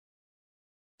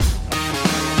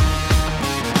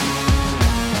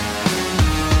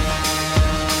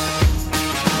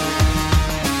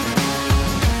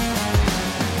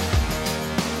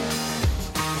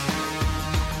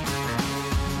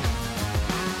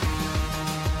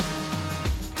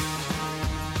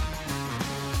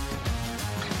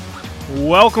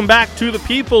Welcome back to the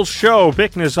People's Show.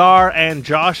 Vic Nazar and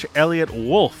Josh Elliott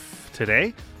Wolf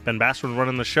today. Ben Bassman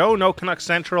running the show. No Canucks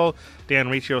Central. Dan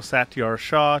Riccio, Satyar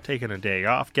Shah taking a day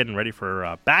off, getting ready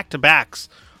for back-to-backs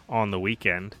on the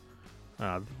weekend.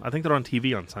 I think they're on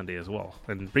TV on Sunday as well.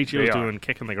 And Riccio's doing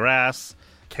Kick in the Grass.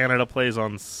 Canada plays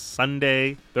on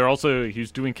Sunday.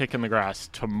 He's doing Kick in the Grass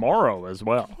tomorrow as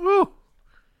well. Woo!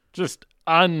 Just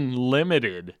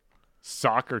unlimited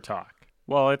soccer talk.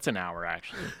 Well, it's an hour,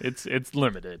 actually. It's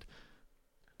limited.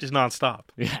 Just nonstop.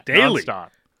 Yeah, Daily. nonstop.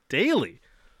 Daily.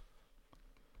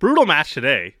 Brutal match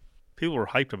today. People were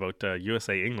hyped about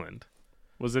USA England.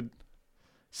 Was it?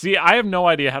 See, I have no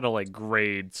idea how to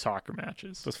grade soccer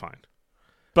matches. That's fine.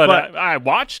 But I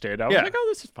watched it. I was like, oh,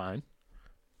 this is fine.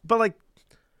 But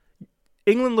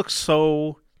England looks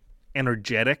so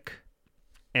energetic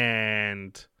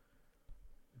and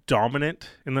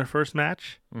dominant in their first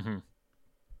match. Mm-hmm.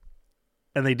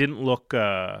 And they didn't look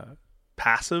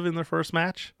passive in their first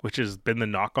match, which has been the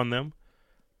knock on them.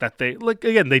 That they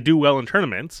they do well in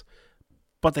tournaments,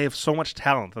 but they have so much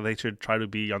talent that they should try to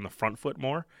be on the front foot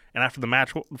more. And after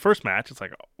the first match, it's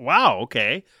like, wow,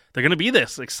 okay, they're going to be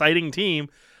this exciting team,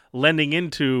 leading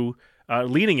into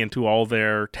all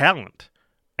their talent.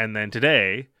 And then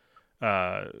today,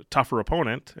 tougher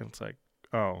opponent, and it's like,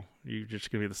 oh, you're just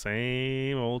going to be the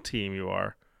same old team you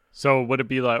are. So would it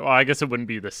be well, I guess it wouldn't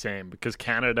be the same because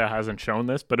Canada hasn't shown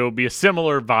this, but it would be a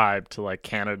similar vibe to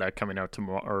Canada coming out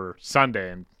tomorrow or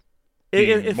Sunday and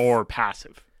being more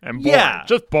passive and boring. Yeah.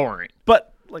 Just boring.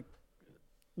 But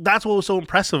that's what was so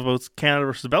impressive about Canada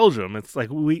versus Belgium. It's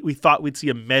we thought we'd see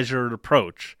a measured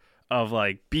approach of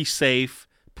be safe,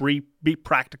 be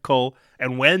practical,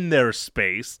 and when there's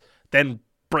space, then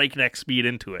breakneck speed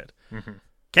into it. Mm-hmm.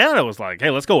 Canada was like, hey,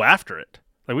 let's go after it.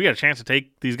 We got a chance to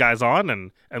take these guys on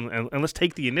and let's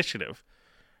take the initiative.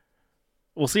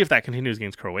 We'll see if that continues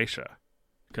against Croatia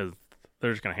because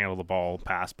they're just going to handle the ball,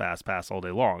 pass all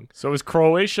day long. So is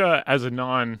Croatia, as a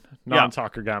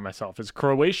non-soccer guy myself, is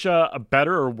Croatia a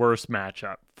better or worse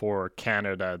matchup for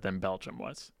Canada than Belgium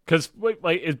was? Because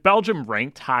is Belgium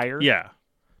ranked higher? Yeah.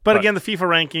 But again, the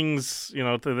FIFA rankings,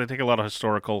 they take a lot of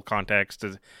historical context.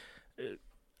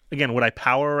 Again, would I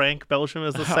power rank Belgium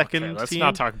as the second team? Let's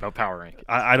not talk about power ranking.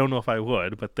 I don't know if I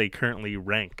would, but they currently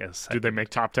rank as second. Do they make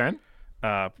top 10?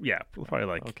 Yeah,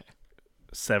 probably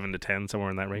 7 to 10, somewhere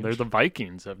in that range. They're the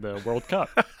Vikings of the World Cup.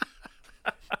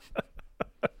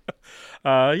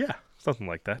 Yeah, something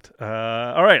like that.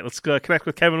 All right, let's connect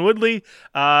with Kevin Woodley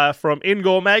from In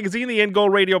Goal Magazine, the In Goal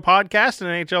Radio podcast,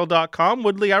 and NHL.com.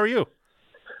 Woodley, how are you?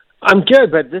 I'm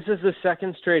good, but this is the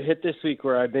second straight hit this week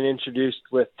where I've been introduced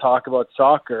with talk about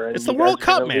soccer. And it's the World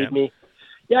Cup, man.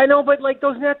 Yeah, I know, but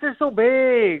those nets are so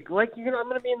big. I'm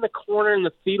going to be in the corner in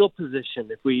the fetal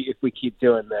position if we keep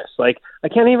doing this. I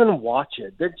can't even watch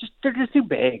it. They're just too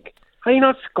big. How are you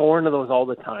not scoring to those all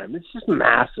the time? It's just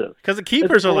massive. Because the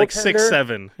keepers are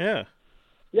 6'7". Yeah.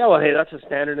 Yeah, well, hey, that's a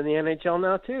standard in the NHL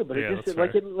now too. But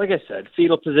like I said,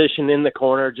 fetal position in the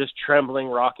corner, just trembling,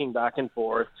 rocking back and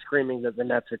forth, screaming that the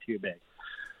nets are too big.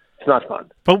 It's not fun.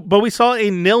 But we saw a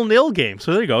 0-0 game,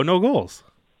 so there you go, no goals.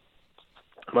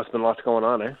 Must have been lots going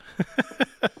on, eh?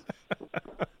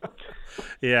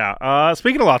 Yeah.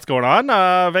 Speaking of lots going on,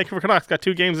 Vancouver Canucks got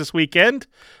 2 games this weekend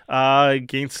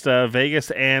against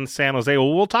Vegas and San Jose.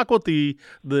 Well, we'll talk about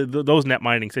those net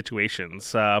mining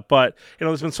situations. But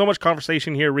there's been so much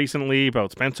conversation here recently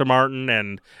about Spencer Martin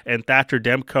and Thatcher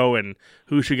Demko and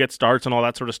who should get starts and all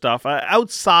that sort of stuff.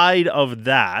 Outside of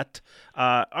that,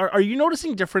 are you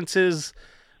noticing differences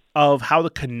of how the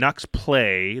Canucks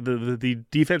play the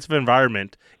defensive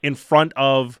environment in front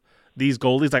of these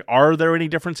goalies? Are there any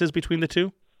differences between the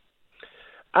two?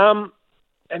 I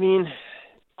mean,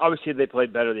 obviously they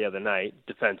played better the other night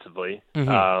defensively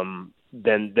than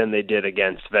they did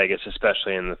against Vegas,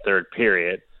 especially in the third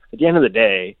period. At the end of the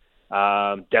day,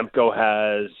 Demko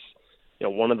has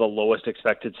one of the lowest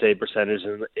expected save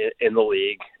percentages in the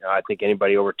league. I think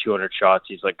anybody over 200 shots,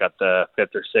 he's got the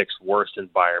 5th or 6th worst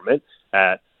environment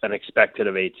at an expected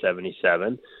of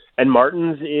 877. And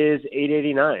Martin's is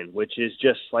 889, which is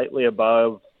just slightly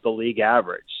above the league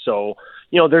average. So,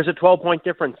 there's a 12-point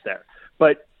difference there.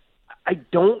 But I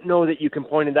don't know that you can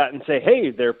point at that and say,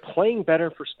 hey, they're playing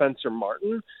better for Spencer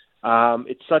Martin.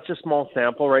 It's such a small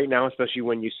sample right now, especially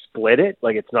when you split it.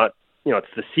 It's not, it's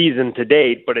the season to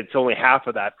date, but it's only half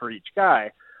of that for each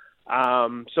guy.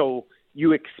 So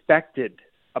you expected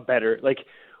a better,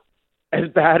 as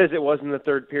bad as it was in the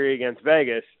third period against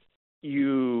Vegas,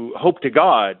 you hope to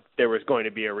God there was going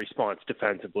to be a response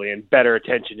defensively and better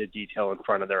attention to detail in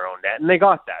front of their own net, and they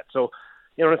got that. So,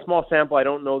 in a small sample, I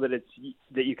don't know that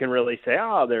you can really say,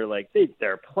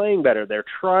 they're playing better, they're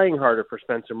trying harder for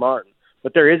Spencer Martin.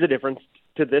 But there is a difference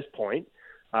to this point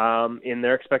in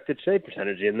their expected save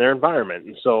percentage in their environment.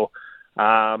 And so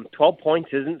 12 points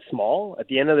isn't small. At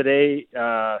the end of the day,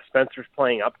 Spencer's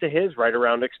playing up to his, right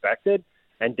around expected.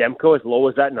 And Demko, as low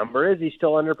as that number is, he's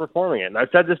still underperforming it. And I've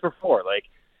said this before,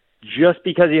 just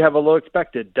because you have a low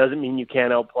expected doesn't mean you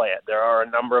can't outplay it. There are a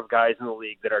number of guys in the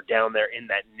league that are down there in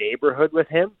that neighborhood with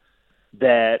him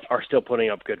that are still putting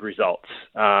up good results,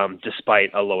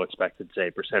 despite a low expected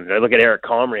save percentage. I look at Eric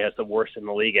Comrie, has the worst in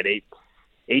the league at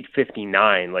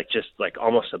 859,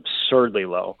 almost absurdly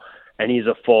low. And he's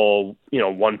a full,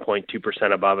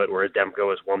 1.2% above it, whereas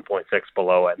Demko is 1.6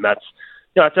 below it. And that's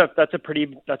a pretty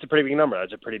big number.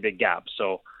 That's a pretty big gap.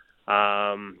 So,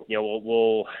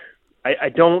 I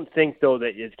don't think, though,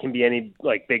 that it can be any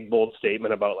big bold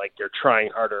statement about they're trying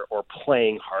harder or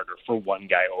playing harder for one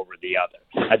guy over the other.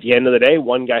 At the end of the day,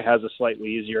 one guy has a slightly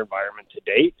easier environment to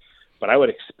date, but I would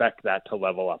expect that to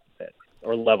level up a bit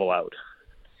or level out.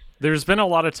 There's been a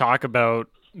lot of talk about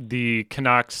the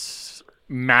Canucks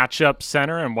matchup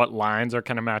center and what lines are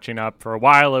kind of matching up. For a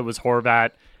while, it was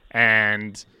Horvat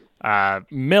and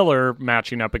Miller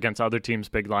matching up against other teams'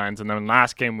 big lines. And then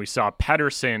last game, we saw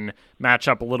Pettersson match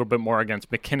up a little bit more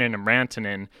against McKinnon and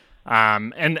Rantanen.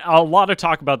 And a lot of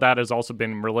talk about that has also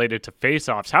been related to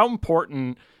faceoffs. How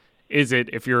important is it,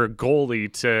 if you're a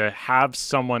goalie, to have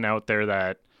someone out there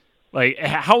that,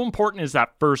 how important is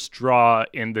that first draw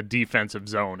in the defensive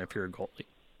zone if you're a goalie?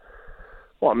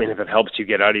 Well, I mean, if it helps you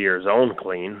get out of your zone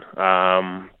clean,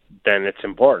 then it's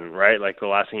important, right? The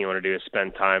last thing you want to do is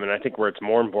spend time. And I think where it's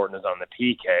more important is on the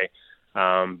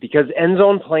PK, because end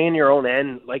zone play in your own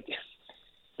end,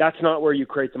 that's not where you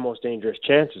create the most dangerous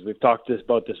chances. We've talked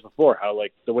about this before, how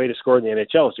the way to score in the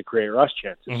NHL is to create rush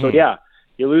chances. Mm-hmm. So yeah,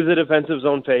 you lose a defensive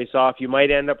zone face-off. You might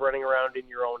end up running around in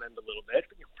your own end a little bit,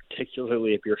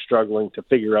 particularly if you're struggling to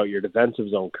figure out your defensive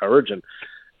zone coverage. And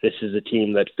this is a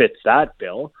team that fits that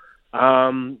bill.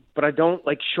 But I don't,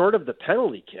 short of the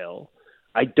penalty kill,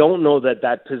 I don't know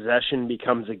that possession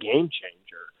becomes a game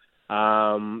changer.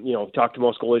 Talk to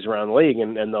most goalies around the league,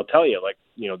 and they'll tell you,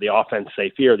 the offense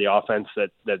they fear, the offense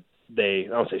that they, I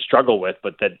don't say struggle with,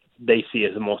 but that they see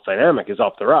as the most dynamic is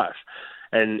off the rush.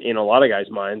 And in a lot of guys'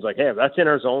 minds, hey, if that's in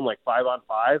our zone,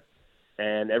 5-on-5,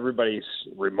 and everybody's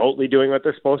remotely doing what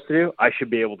they're supposed to do, I should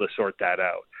be able to sort that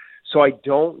out. So I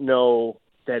don't know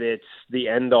that it's the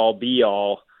end-all,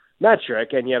 be-all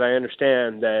metric, and yet I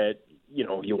understand that,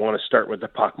 you want to start with the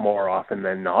puck more often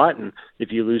than not. And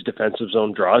if you lose defensive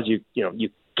zone draws, you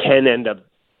can end up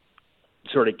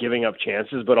sort of giving up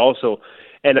chances, but also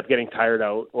end up getting tired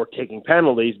out or taking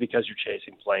penalties because you're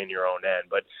chasing play in your own end.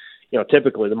 But,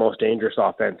 typically the most dangerous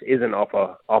offense isn't off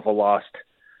a lost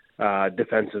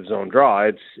defensive zone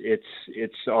draw.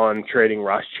 It's on trading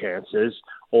rush chances,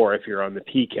 or if you're on the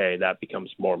PK, that becomes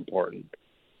more important.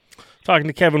 Talking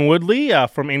to Kevin Woodley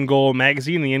from In Goal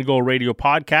Magazine, the In Goal Radio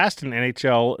podcast, and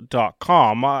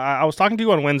NHL.com. I was talking to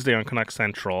you on Wednesday on Canucks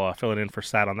Central, filling in for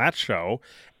Sat on that show,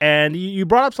 and you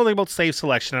brought up something about save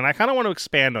selection, and I kind of want to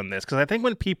expand on this, because I think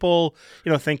when people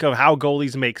think of how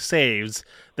goalies make saves,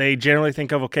 they generally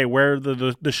think of, okay, where the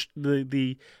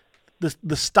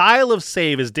style of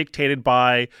save is dictated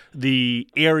by the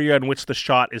area in which the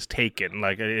shot is taken.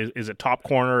 Is it top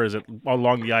corner? Is it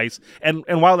along the ice? And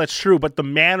while that's true, but the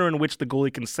manner in which the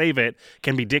goalie can save it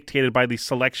can be dictated by the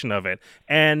selection of it.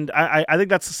 And I think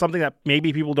that's something that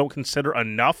maybe people don't consider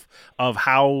enough of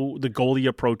how the goalie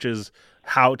approaches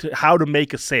how to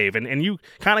make a save. And you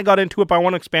kind of got into it, but I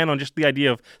want to expand on just the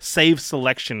idea of save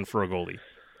selection for a goalie.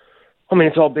 I mean,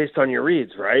 it's all based on your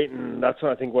reads, right? And that's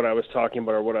what I think what I was talking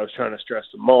about, or what I was trying to stress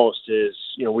the most is,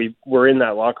 we're in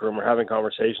that locker room, we're having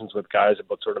conversations with guys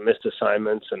about sort of missed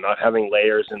assignments and not having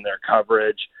layers in their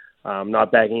coverage, not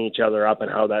backing each other up,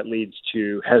 and how that leads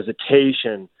to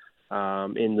hesitation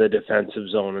in the defensive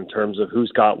zone in terms of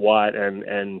who's got what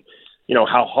and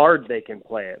how hard they can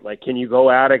play it. Can you go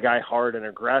at a guy hard and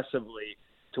aggressively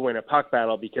to win a puck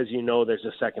battle because there's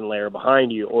a second layer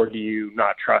behind you, or do you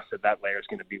not trust that layer is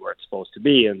going to be where it's supposed to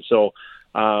be? And so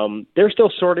they're still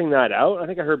sorting that out. I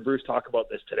think I heard Bruce talk about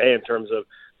this today in terms of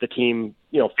the team,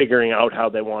 figuring out how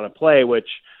they want to play, which,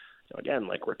 again,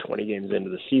 we're 20 games into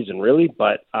the season, really,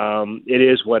 but it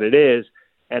is what it is.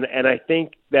 And I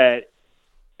think that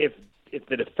if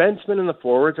the defensemen and the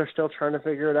forwards are still trying to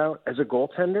figure it out, as a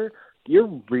goaltender,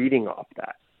 you're reading off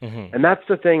that. Mm-hmm. And that's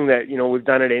the thing that, we've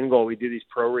done at In Goal. We do these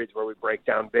pro reads where we break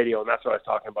down video, and that's what I was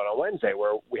talking about on Wednesday,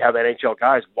 where we have NHL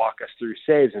guys walk us through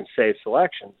saves and save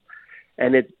selections.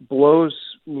 And it blows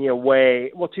me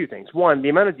away. Well, two things. One, the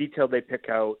amount of detail they pick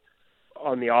out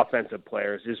on the offensive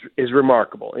players is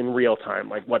remarkable in real time.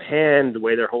 Like what hand, the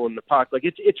way they're holding the puck, like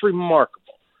it's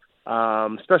remarkable.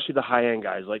 Especially the high end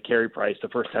guys like Carey Price. The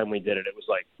first time we did it, it was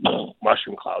like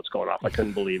mushroom clouds going off. I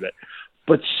couldn't believe it.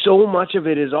 But so much of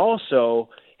it is also,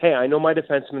 hey, I know my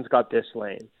defenseman's got this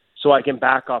lane, so I can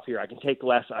back off here. I can take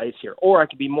less ice here, or I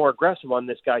can be more aggressive on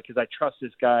this guy because I trust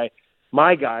this guy.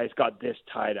 My guy's got this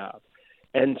tied up.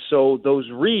 And so those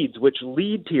reads, which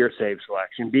lead to your save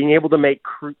selection, being able to make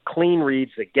clean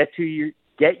reads that get you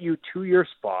to your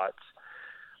spots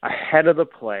ahead of the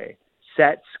play,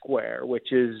 set square,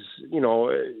 which is,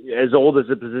 as old as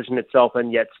the position itself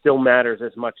and yet still matters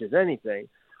as much as anything.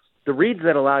 The reads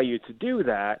that allow you to do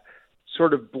that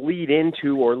sort of bleed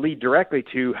into or lead directly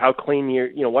to how clean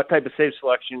what type of save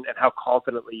selection and how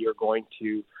confidently you're going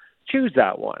to choose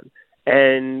that one.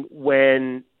 And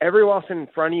when everyone else in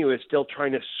front of you is still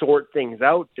trying to sort things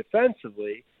out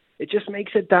defensively, it just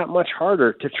makes it that much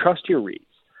harder to trust your reads.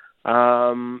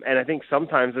 And I think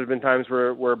sometimes there's been times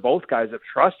where both guys have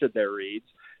trusted their reads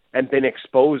and been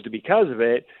exposed because of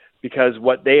it, because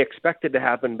what they expected to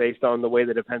happen based on the way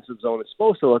the defensive zone is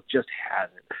supposed to look just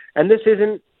hasn't. And this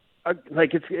isn't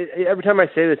every time I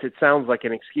say this, it sounds like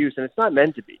an excuse, and it's not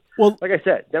meant to be. Well, like I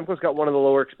said, Demko's got one of the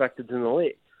lower expecteds in the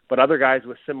league. But other guys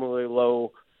with similarly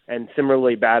low and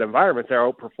similarly bad environments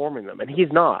are outperforming them. And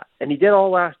he's not. And he did all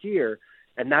last year,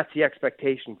 and that's the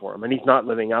expectation for him, and he's not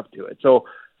living up to it. So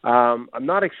I'm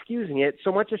not excusing it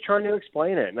so much as trying to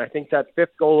explain it. And I think that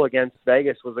fifth goal against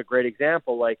Vegas was a great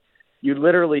example. Like, you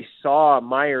literally saw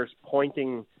Myers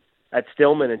pointing at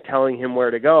Stillman and telling him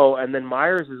where to go, and then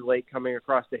Myers is late coming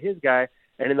across to his guy,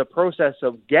 and in the process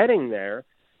of getting there,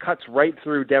 cuts right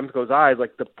through Demko's eyes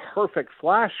like the perfect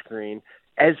flash screen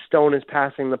as Stone is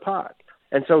passing the puck.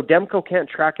 And so Demko can't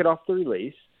track it off the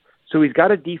release, so he's got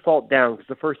to default down because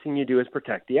the first thing you do is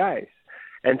protect the ice.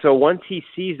 And so once he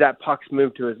sees that puck's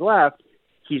move to his left,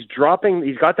 he's got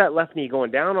that left knee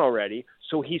going down already,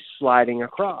 so he's sliding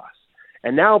across.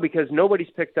 And now, because nobody's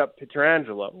picked up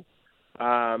Pietrangelo,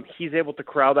 he's able to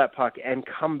corral that puck and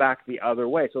come back the other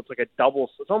way. So it's like it's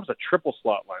almost a triple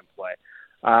slot line play.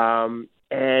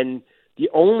 And the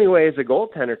only way as a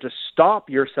goaltender to stop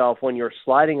yourself when you're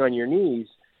sliding on your knees,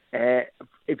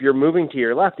 if you're moving to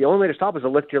your left, the only way to stop is to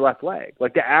lift your left leg.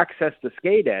 Like, to access the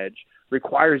skate edge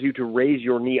requires you to raise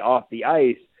your knee off the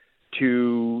ice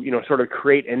to, sort of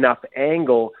create enough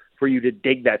angle for you to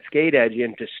dig that skate edge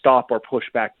in to stop or push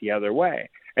back the other way.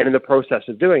 And in the process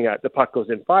of doing that, the puck goes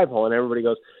in 5-hole, and everybody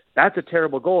goes, that's a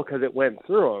terrible goal because it went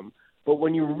through him. But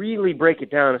when you really break it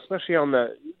down, especially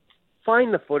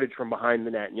find the footage from behind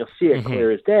the net, and you'll see it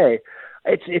clear as day.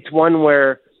 It's one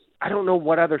where I don't know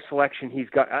what other selection he's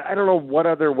got. I don't know what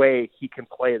other way he can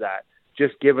play that,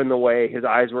 just given the way his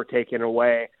eyes were taken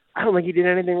away. I don't think he did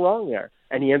anything wrong there.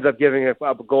 And he ends up giving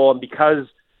up a goal, and because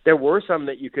there were some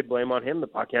that you could blame on him, the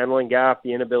puck handling gap,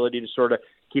 the inability to sort of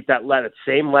keep that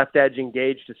same left edge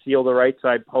engaged to seal the right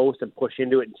side post and push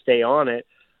into it and stay on it.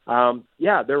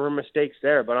 There were mistakes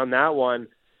there. But on that one,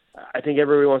 I think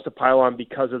everybody wants to pile on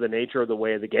because of the nature of the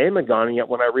way the game had gone. And yet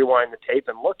when I rewind the tape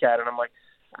and look at it, I'm like,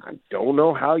 I don't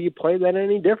know how you play that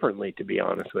any differently, to be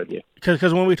honest with you.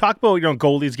 Because when we talk about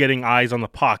goalies getting eyes on the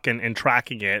puck and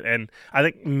tracking it, and I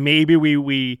think maybe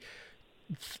we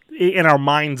in our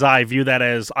mind's eye view that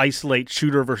as isolate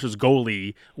shooter versus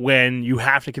goalie, when you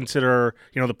have to consider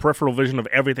the peripheral vision of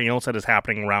everything else that is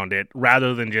happening around it,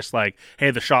 rather than just like,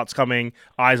 hey, the shot's coming,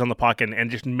 eyes on the puck,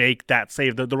 and just make that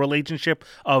save. The relationship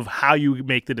of how you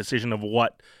make the decision of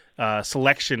what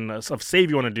selection of save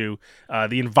you want to do,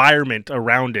 the environment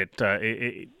around it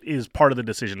is part of the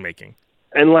decision making.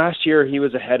 And last year he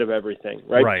was ahead of everything,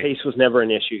 right? Pace was never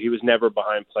an issue. He was never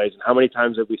behind plays. And how many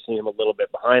times have we seen him a little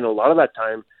bit behind? A lot of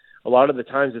the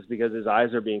times it's because his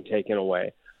eyes are being taken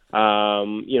away.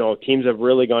 Teams have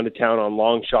really gone to town on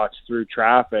long shots through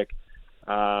traffic.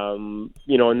 And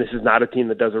this is not a team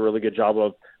that does a really good job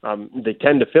of, they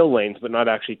tend to fill lanes, but not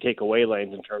actually take away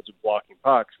lanes in terms of blocking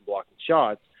pucks and blocking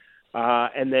shots.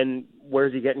 And then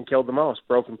where's he getting killed the most?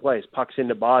 Broken plays, pucks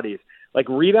into bodies. Like,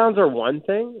 rebounds are one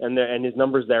thing, and his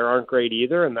numbers there aren't great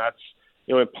either, and that's,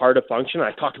 in part of function.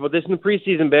 I talked about this in the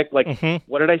preseason, Vic.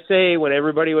 What did I say when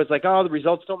everybody was like, oh, the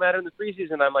results don't matter in the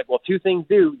preseason? I'm like, well, two things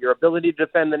do. Your ability to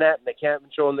defend the net, and they can't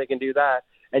show them they can do that,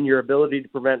 and your ability to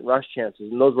prevent rush chances.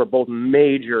 And those were both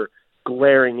major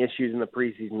glaring issues in the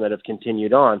preseason that have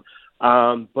continued on.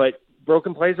 But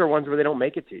broken plays are ones where they don't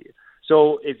make it to you.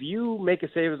 So if you make a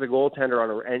save as a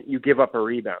goaltender and you give up a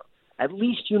rebound, at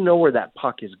least you know where that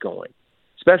puck is going.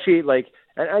 Especially,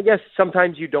 and I guess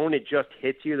sometimes you don't, it just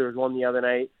hits you. There was one the other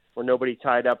night where nobody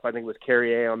tied up, I think it was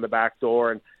Carrier on the back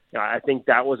door, and I think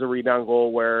that was a rebound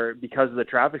goal where, because of the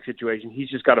traffic situation, he's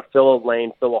just got to fill a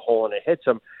lane, fill a hole, and it hits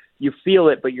him. You feel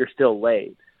it, but you're still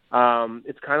late.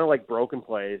 It's kind of like broken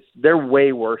plays. They're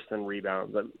way worse than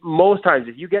rebounds. Most times,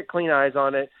 if you get clean eyes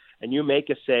on it and you make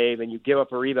a save and you give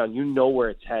up a rebound, you know where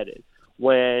it's headed.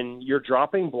 When you're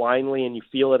dropping blindly and you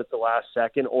feel it at the last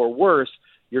second, or worse,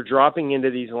 you're dropping into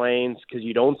these lanes because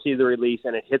you don't see the release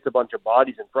and it hits a bunch of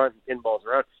bodies in front and pinballs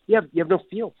around, you have no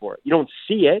feel for it. You don't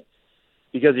see it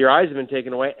because your eyes have been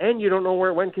taken away, and you don't know where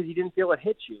it went because you didn't feel it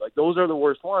hit you. Like, those are the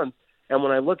worst ones. And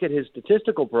when I look at his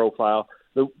statistical profile,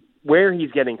 where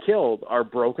he's getting killed are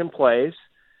broken plays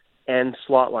and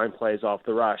slot line plays off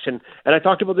the rush. And I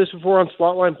talked about this before on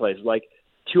slot line plays, like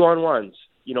 2-on-1s.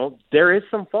 There is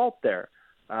some fault there.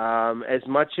 As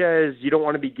much as you don't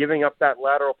want to be giving up that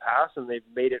lateral pass, and they've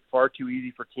made it far too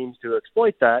easy for teams to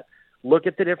exploit that, look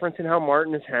at the difference in how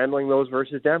Martin is handling those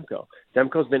versus Demko.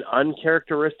 Demko's been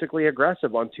uncharacteristically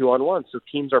aggressive on 2-on-1, so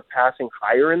teams are passing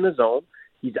higher in the zone.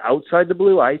 He's outside the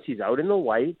blue ice. He's out in the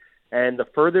white. And the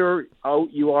further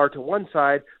out you are to one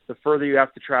side, the further you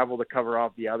have to travel to cover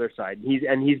off the other side.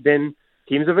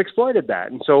 Teams have exploited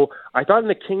that. And so I thought in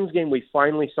the Kings game, we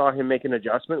finally saw him make an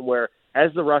adjustment where,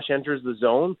 as the rush enters the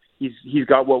zone, he's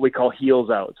got what we call heels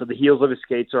out. So the heels of his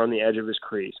skates are on the edge of his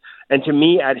crease. And to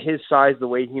me, at his size, the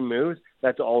way he moves,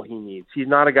 that's all he needs. He's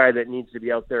not a guy that needs to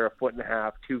be out there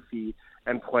 1.5 feet, 2 feet,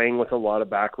 and playing with a lot of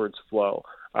backwards flow.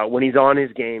 When he's on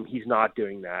his game, he's not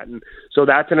doing that. And so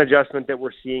that's an adjustment that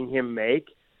we're seeing him make.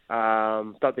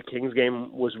 Thought the Kings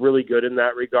game was really good in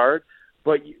that regard.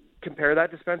 But compare that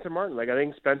to Spencer Martin. Like, I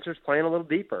think Spencer's playing a little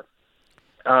deeper,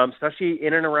 especially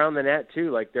in and around the net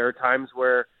too. Like, there are times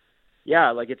where,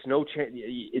 it's no chance.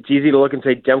 It's easy to look and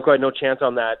say Demko had no chance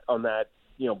on that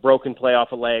broken play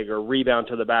off a leg or rebound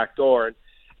to the back door,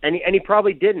 and he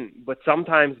probably didn't. But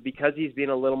sometimes, because he's being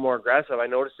a little more aggressive, I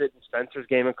noticed it in Spencer's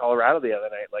game in Colorado the other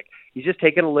night. Like, he's just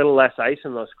taking a little less ice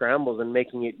in those scrambles and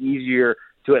making it easier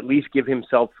to at least give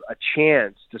himself a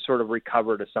chance to sort of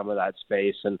recover to some of that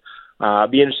space. And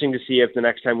be interesting to see if the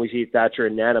next time we see Thatcher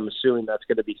and net, I'm assuming that's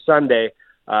going to be Sunday,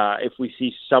 if we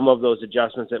see some of those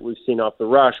adjustments that we've seen off the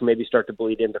rush maybe start to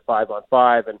bleed into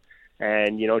 5-on-5.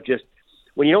 And just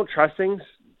when you don't trust things,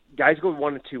 guys go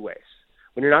one of two ways.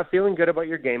 When you're not feeling good about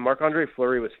your game, Marc-Andre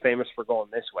Fleury was famous for going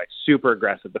this way, super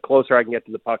aggressive. The closer I can get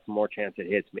to the puck, the more chance it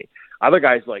hits me. Other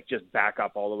guys just back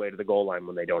up all the way to the goal line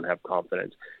when they don't have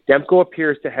confidence. Demko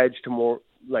appears to hedge to more,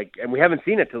 and we haven't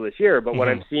seen it till this year, but what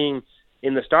I'm seeing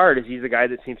in the start is he's the guy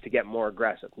that seems to get more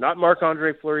aggressive. Not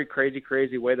Marc-Andre Fleury,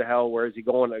 crazy, way the hell, where is he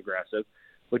going aggressive,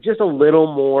 but just a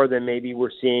little more than maybe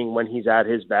we're seeing when he's at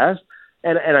his best.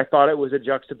 And I thought it was a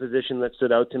juxtaposition that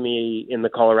stood out to me in the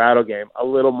Colorado game, a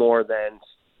little more than,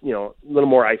 a little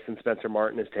more ice than Spencer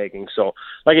Martin is taking. So,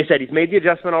 like I said, he's made the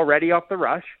adjustment already off the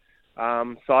rush.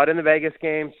 Saw it in the Vegas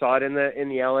game, saw it in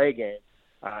the LA game.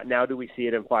 Now do we see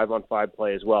it in 5-on-5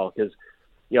 play as well? Because,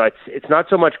 it's not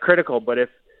so much critical, but if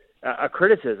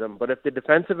the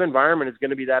defensive environment is going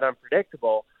to be that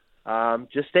unpredictable,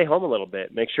 just stay home a little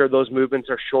bit. Make sure those movements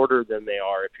are shorter than they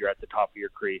are if you're at the top of your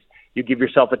crease. You give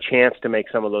yourself a chance to make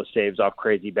some of those saves off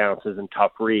crazy bounces and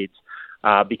tough reads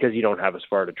because you don't have as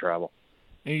far to travel.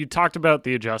 And you talked about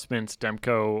the adjustments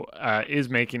Demko is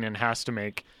making and has to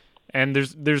make. And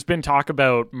there's been talk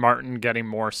about Martin getting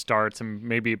more starts and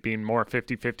maybe it being more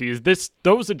 50-50. Is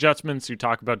those adjustments you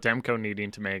talk about Demko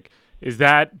needing to make, is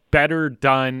that better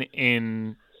done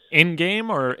in game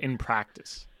or in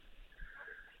practice?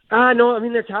 No, I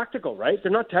mean, they're tactical, right?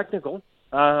 They're not technical.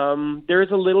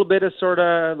 There's a little bit of sort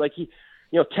of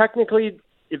technically,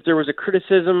 if there was a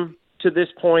criticism to this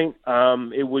point,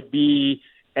 it would be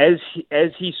as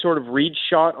he sort of reads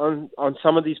shot on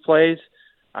some of these plays,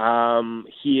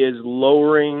 he is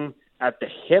lowering at the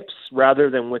hips rather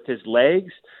than with his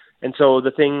legs. And so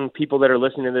people that are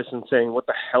listening to this and saying, what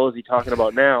the hell is he talking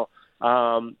about now?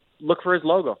 Look for his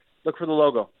logo. Look for the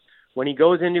logo. When he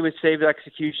goes into his save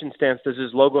execution stance, does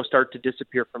his logo start to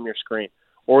disappear from your screen?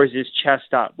 Or is his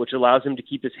chest up, which allows him to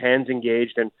keep his hands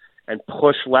engaged and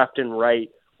push left and right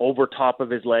over top of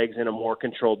his legs in a more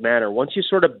controlled manner? Once you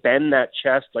sort of bend that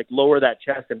chest, lower that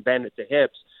chest and bend it to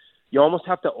hips, you almost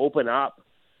have to open up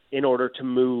in order to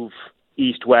move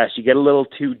east-west. You get a little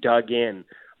too dug in.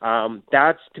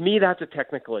 To me, that's a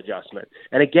technical adjustment.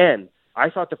 And again, I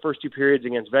thought the first two periods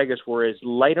against Vegas were as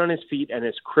light on his feet and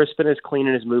as crisp and as clean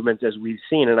in his movements as we've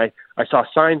seen, and I saw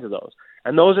signs of those.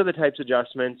 And those are the types of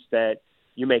adjustments that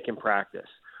you make in practice.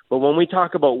 But when we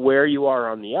talk about where you are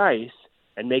on the ice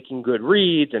and making good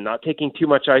reads and not taking too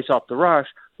much ice off the rush,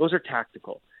 those are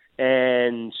tactical.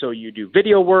 And so you do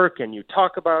video work and you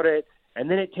talk about it, and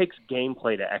then it takes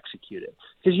gameplay to execute it.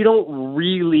 Because you don't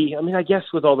really, I mean, I guess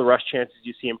with all the rush chances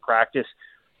you see in practice,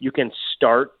 you can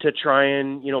start to try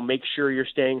and, make sure you're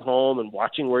staying home and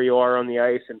watching where you are on the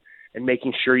ice and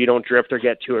making sure you don't drift or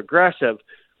get too aggressive.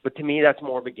 But to me, that's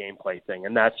more of a gameplay thing,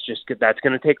 and that's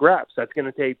going to take reps. That's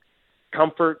going to take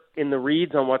comfort in the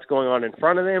reads on what's going on in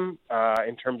front of them,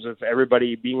 in terms of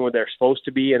everybody being where they're supposed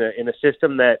to be in a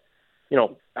system that,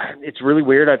 it's really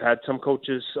weird. I've had some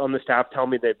coaches on the staff tell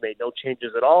me they've made no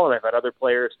changes at all, and I've had other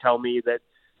players tell me that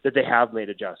they have made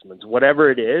adjustments. Whatever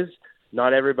it is,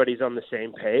 not everybody's on the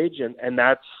same page, and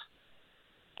that's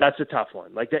a tough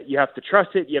one. Like that, you have to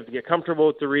trust it. You have to get comfortable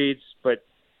with the reads, but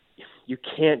you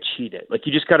can't cheat it. Like,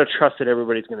 you just got to trust that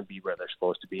everybody's going to be where they're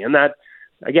supposed to be, and that,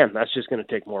 again, that's just going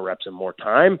to take more reps and more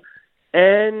time.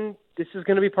 And this is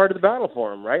going to be part of the battle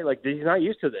for him, right? Like, he's not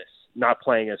used to this, not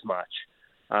playing as much.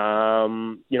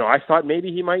 I thought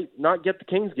maybe he might not get the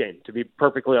Kings game, to be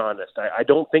perfectly honest. I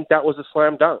don't think that was a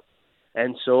slam dunk.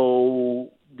 And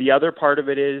so the other part of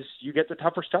it is you get the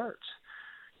tougher starts.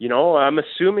 I'm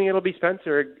assuming it'll be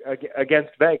Spencer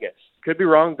against Vegas. Could be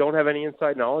wrong, don't have any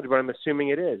inside knowledge, but I'm assuming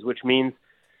it is, which means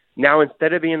now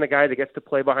instead of being the guy that gets to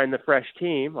play behind the fresh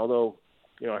team, although,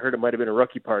 I heard it might have been a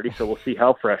rookie party, so we'll see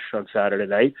how fresh on Saturday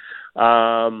night.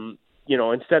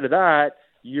 Instead of that,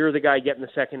 you're the guy getting the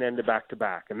second end of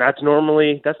back-to-back. And that's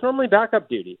normally backup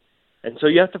duty. And so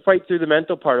you have to fight through the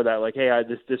mental part of that, like, hey,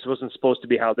 this wasn't supposed to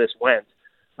be how this went.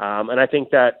 And I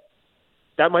think that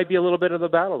might be a little bit of a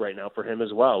battle right now for him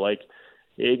as well. Like,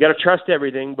 you got to trust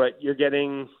everything, but you're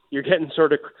getting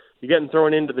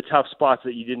thrown into the tough spots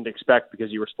that you didn't expect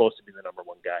because you were supposed to be the number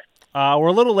one guy. We're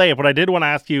a little late, but I did want to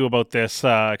ask you about this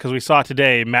because we saw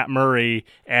today Matt Murray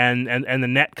and the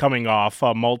net coming off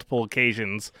multiple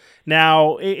occasions.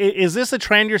 Now, is this a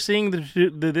trend you're seeing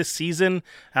this season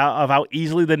of how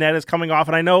easily the net is coming off?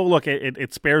 And I know, look,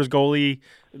 it spares goalie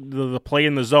the play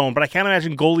in the zone, but I can't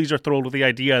imagine goalies are thrilled with the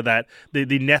idea that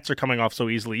the nets are coming off so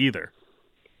easily either.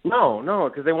 No,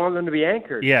 because they want them to be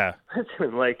anchored. Yeah.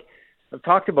 Listen, I've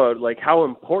talked about how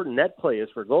important net play is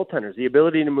for goaltenders. The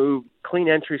ability to move clean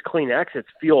entries, clean exits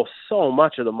fuels so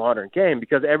much of the modern game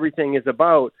because everything is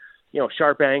about,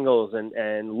 sharp angles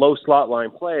and low slot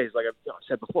line plays. Like I've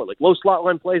said before, low slot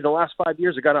line plays in the last 5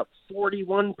 years have gone up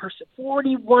 41%.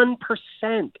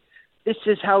 41%. This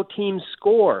is how teams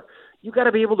score. You got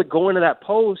to be able to go into that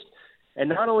post and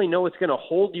not only know it's going to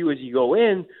hold you as you go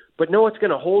in, but know it's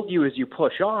going to hold you as you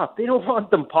push off. They don't want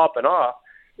them popping off.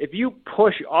 If you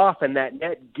push off and that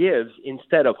net gives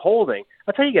instead of holding,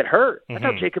 that's how you get hurt. That's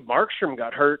how Jacob Markstrom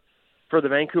got hurt for the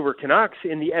Vancouver Canucks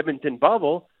in the Edmonton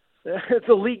bubble.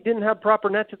 The league didn't have proper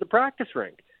nets at the practice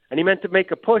rink. And he meant to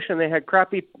make a push, and they had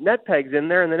crappy net pegs in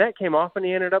there, and the net came off, and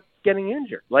he ended up getting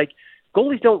injured.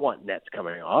 Goalies don't want nets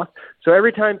coming off. So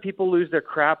every time people lose their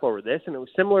crap over this, and it was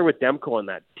similar with Demko on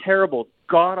that terrible,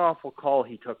 god-awful call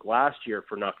he took last year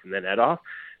for knocking the net off,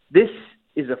 this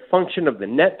is a function of the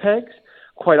net pegs.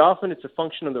 Quite often it's a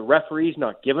function of the referees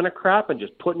not giving a crap and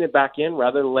just putting it back in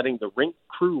rather than letting the rink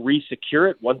crew re-secure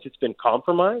it once it's been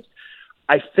compromised.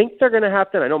 I think they're going to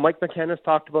have to, and I know Mike McKenna's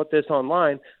talked about this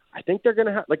online, I think they're going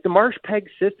to have, the Marsh Peg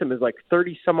system is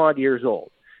 30-some-odd years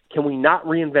old. Can we not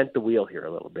reinvent the wheel here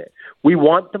a little bit? We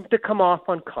want them to come off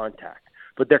on contact,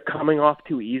 but they're coming off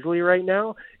too easily right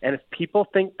now. And if people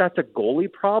think that's a goalie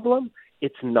problem,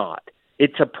 it's not.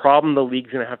 It's a problem the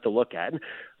league's going to have to look at. And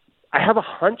I have a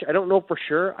hunch. I don't know for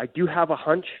sure. I do have a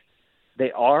hunch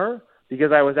they are,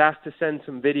 because I was asked to send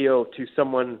some video to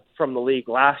someone from the league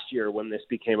last year when this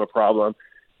became a problem,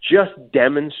 just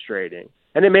demonstrating.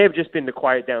 And it may have just been to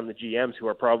quiet down the GMs who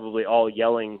are probably all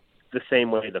yelling the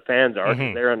same way the fans are,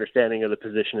 because their understanding of the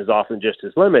position is often just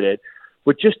as limited,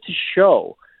 but just to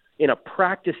show in a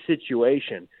practice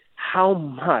situation how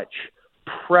much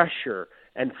pressure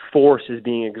and force is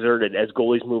being exerted as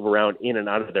goalies move around in and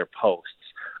out of their posts.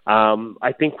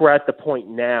 I think we're at the point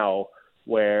now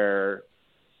where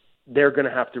they're going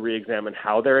to have to re-examine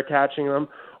how they're attaching them,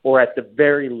 or at the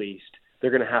very least, they're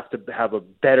going to have a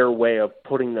better way of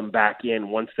putting them back in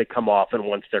once they come off and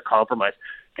once they're compromised.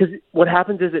 Because what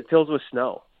happens is it fills with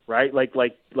snow, right? Like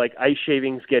ice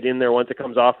shavings get in there once it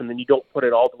comes off, and then you don't put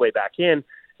it all the way back in,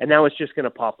 and now it's just going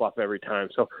to pop off every time.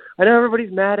 So I know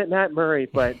everybody's mad at Matt Murray,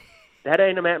 but that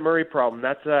ain't a Matt Murray problem.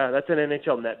 That's an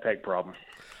NHL net peg problem.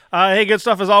 Hey, good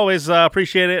stuff as always.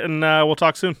 Appreciate it, and we'll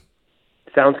talk soon.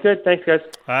 Sounds good. Thanks, guys.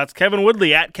 It's Kevin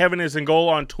Woodley at Kevin is in Goal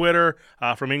on Twitter,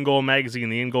 from In Goal Magazine,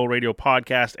 the In Goal Radio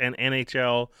podcast, and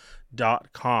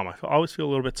NHL.com. I always feel a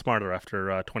little bit smarter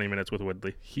after 20 minutes with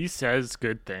Woodley. He says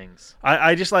good things.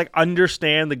 I just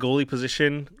understand the goalie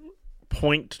position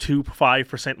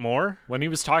 0.25% more. When he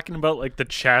was talking about like the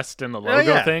chest and the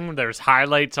logo thing, there's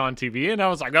highlights on TV, and I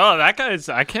was like, oh, that guy's,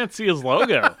 I can't see his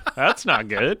logo. That's not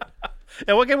good.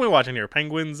 Yeah, what game are we watching here?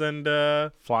 Penguins and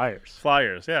Flyers.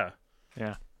 Flyers, yeah.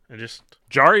 Yeah. And just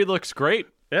Jari looks great.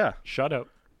 Yeah. Shutout.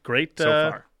 Great so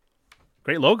far.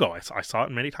 Great logo. I saw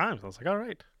it many times. I was like, all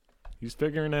right. He's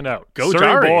figuring it out. Go Surrey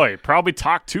Jari. boy. Probably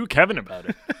talked to Kevin about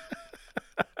it.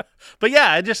 But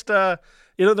yeah, I just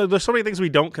there's so many things we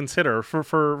don't consider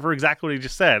for exactly what he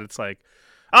just said. It's like,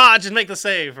 just make the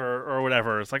save or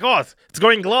whatever. It's like, it's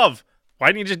going glove. Why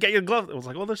didn't you just get your glove? It was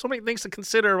like, well, there's so many things to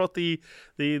consider about the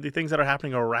things that are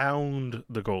happening around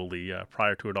the goalie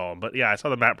prior to it all. But yeah, I saw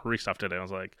the Matt Murray stuff today. I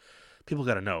was like, people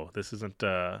got to know this isn't.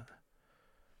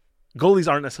 Goalies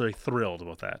aren't necessarily thrilled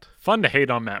about that. Fun to hate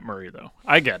on Matt Murray, though.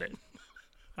 I get it.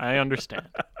 I understand.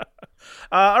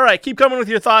 All right, keep coming with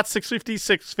your thoughts. 650,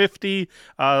 650.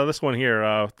 This one here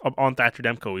on Thatcher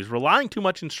Demko. He's relying too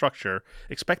much in structure.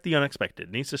 Expect the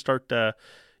unexpected. Needs to start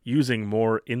using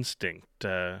more instinct.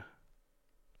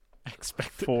 Expect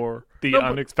for the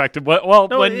unexpected. Well,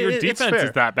 when your defense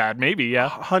is that bad, maybe, yeah.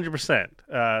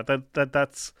 100%.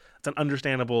 That's an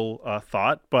understandable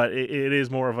thought, but it is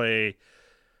more of a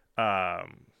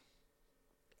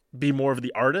be more of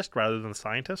the artist rather than the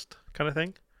scientist kind of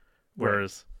thing.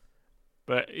 Whereas,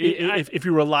 but if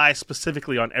you rely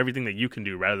specifically on everything that you can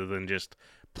do rather than just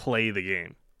play the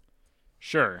game.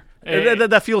 Sure.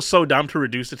 That feels so dumb to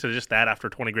reduce it to just that after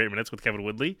 20 great minutes with Kevin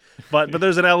Woodley. But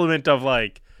there's an element of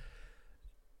like,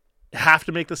 have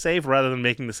to make the save rather than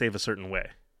making the save a certain way.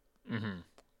 Mm-hmm.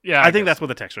 Yeah, I think that's what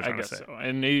the texter's trying to say. So.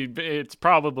 And it's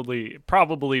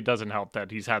probably doesn't help that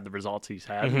he's had the results he's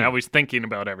had. Mm-hmm. Now he's thinking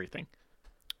about everything.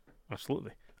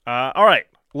 Absolutely. All right.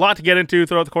 A lot to get into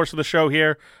throughout the course of the show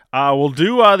here. We'll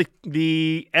do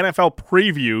the NFL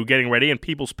preview getting ready and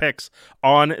people's picks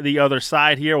on the other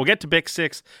side here. We'll get to Big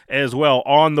Six as well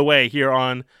on the way here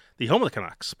on the home of the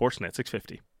Canucks, Sportsnet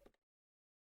 650.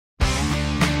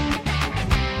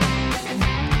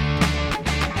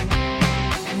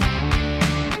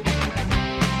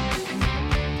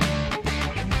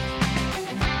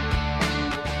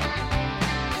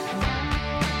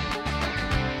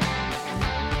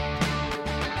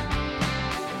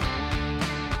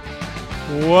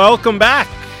 Welcome back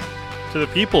to the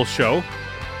People Show,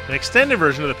 an extended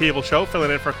version of the People Show, filling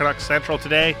in for Canucks Central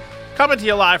today. Coming to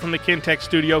you live from the Kintec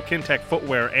studio, Kintec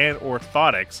Footwear and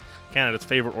Orthotics, Canada's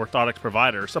favorite orthotics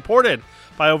provider, supported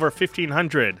by over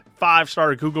 1,500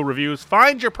 5-star Google reviews.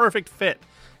 Find your perfect fit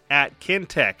at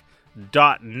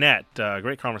kintec.net.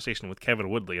 Great conversation with Kevin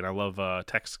Woodley, and I love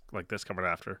texts like this coming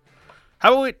after.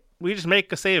 How about we just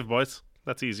make a save, boys?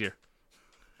 That's easier.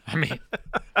 I mean,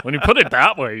 when you put it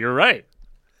that way, you're right.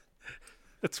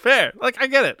 It's fair. Like, I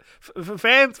get it.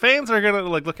 Fans are gonna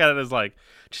like look at it as like,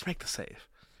 just make the save.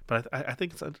 But I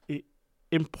think it's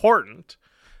important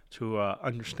to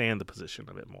understand the position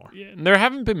a bit more. Yeah, and there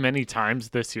haven't been many times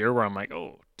this year where I'm like,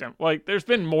 oh, like there's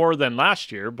been more than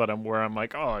last year, but I'm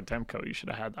like, oh, Demko, you should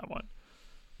have had that one.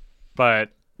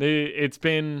 But it's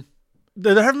been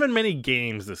there haven't been many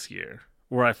games this year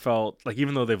where I felt like,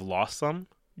 even though they've lost some,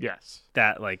 yes,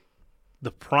 that like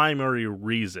the primary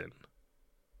reason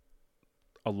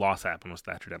a loss happened was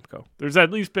Thatcher Demko. There's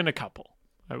at least been a couple.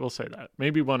 I will say that.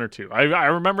 Maybe one or two. I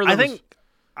remember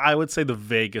I would say the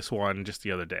Vegas one just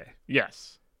the other day.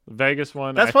 Yes. The Vegas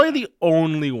one. That's probably the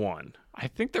only one. I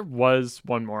think there was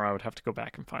one more. I would have to go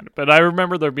back and find it. But I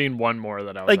remember there being one more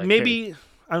that I was like maybe hey.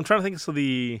 I'm trying to think of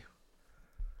the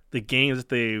games that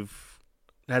they've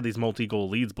had these multi-goal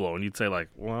leads blow, and you'd say like,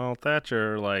 well,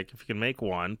 Thatcher, like if you can make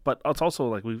one, but it's also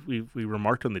like we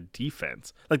remarked on the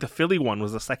defense. Like the Philly one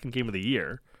was the second game of the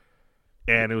year,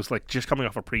 and it was like just coming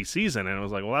off a preseason, and it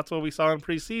was like, well, that's what we saw in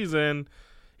preseason.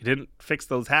 He didn't fix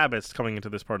those habits coming into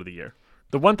this part of the year.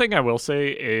 The one thing I will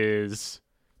say is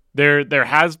there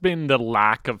has been the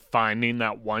lack of finding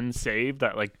that one save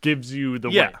that like gives you the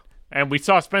win. And we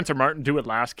saw Spencer Martin do it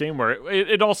last game where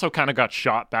it also kind of got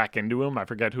shot back into him. I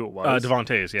forget who it was. Devon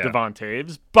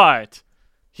Toews. But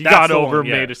he That's got over, one,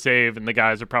 yeah. made a save, and the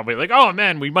guys are probably like, oh,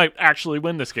 man, we might actually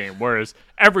win this game. Whereas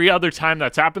every other time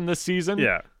that's happened this season,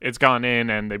 it's gone in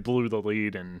and they blew the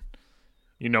lead, and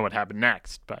you know what happened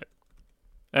next. But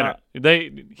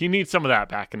he needs some of that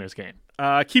back in his game.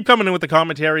 Keep coming in with the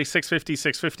commentary, 650,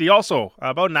 650. Also,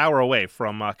 about an hour away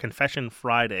from Confession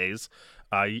Fridays.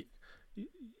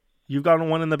 You've got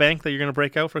one in the bank that you're going to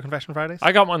break out for Confession Fridays?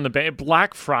 I got one in the bank.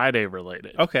 Black Friday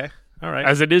related. Okay. All right.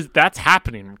 As it is, that's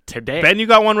happening today. Ben, you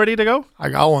got one ready to go? I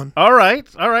got one. All right.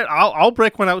 I'll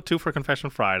break one out too for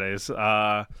Confession Fridays.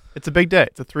 It's a big day.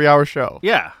 It's a 3-hour show.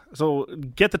 Yeah. So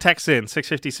get the text in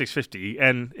 650.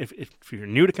 And if you're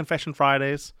new to Confession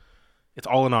Fridays, it's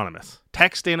all anonymous.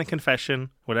 Text in a confession,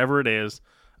 whatever it is.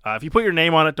 If you put your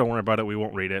name on it, don't worry about it. We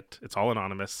won't read it. It's all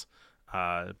anonymous.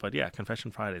 But yeah, Confession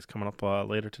Fridays coming up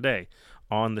later today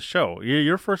on the show.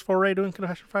 Your first foray doing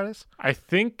Confession Fridays? I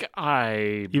think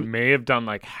I may have done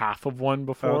like half of one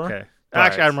before. Okay.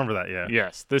 Actually, I remember that, yeah.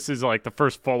 Yes, this is like the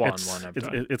first full-on one I've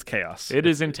done. It's chaos. It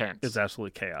is intense. It's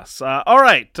absolutely chaos. All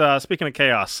right, speaking of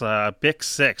chaos, Big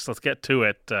Six, let's get to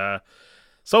it.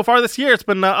 So far this year, it's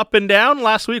been up and down.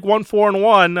 Last week,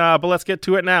 1-4-1, but let's get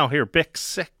to it now. Here, Big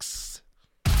Six.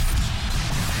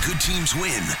 Good teams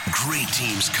win. Great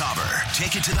teams cover.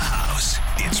 Take it to the house.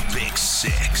 It's Big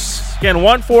Six. Again,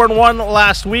 1-4-1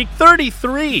 last week.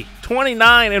 33,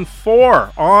 29, and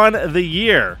 4 on the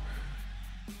year.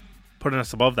 Putting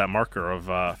us above that marker of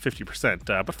 50%,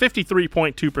 but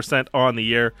 53.2% on the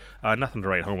year. Nothing to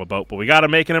write home about, but we got to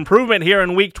make an improvement here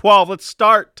in Week 12. Let's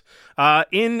start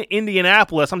in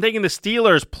Indianapolis. I'm taking the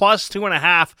Steelers plus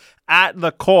 2.5 at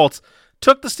the Colts.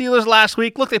 Took the Steelers last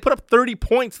week. Look, they put up 30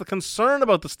 points. The concern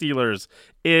about the Steelers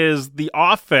is the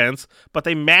offense, but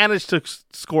they managed to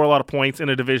score a lot of points in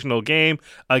a divisional game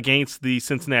against the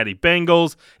Cincinnati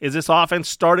Bengals. Is this offense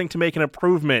starting to make an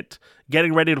improvement?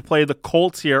 Getting ready to play the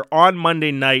Colts here on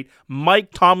Monday night.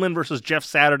 Mike Tomlin versus Jeff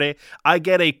Saturday. I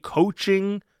get a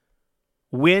coaching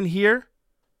win here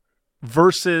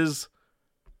versus,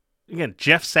 again,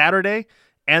 Jeff Saturday.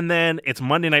 And then it's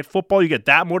Monday Night Football. You get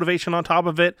that motivation on top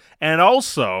of it. And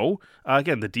also,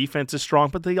 again, the defense is strong,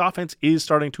 but the offense is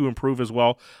starting to improve as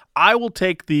well. I will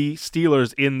take the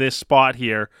Steelers in this spot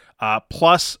here,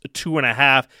 plus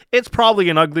 2.5. It's probably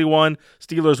an ugly one.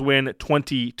 Steelers win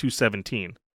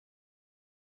 20-17.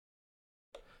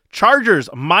 Chargers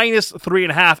minus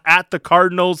 3.5 at the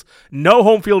Cardinals. No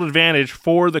home field advantage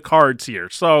for the Cards here.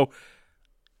 So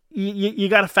you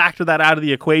got to factor that out of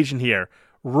the equation here.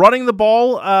 Running the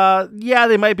ball,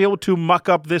 they might be able to muck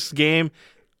up this game.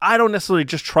 I don't necessarily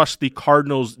just trust the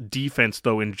Cardinals' defense,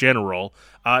 though, in general.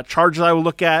 Chargers I will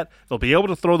look at. They'll be able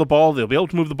to throw the ball. They'll be able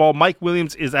to move the ball. Mike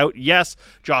Williams is out, yes.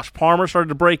 Josh Palmer started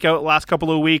to break out last couple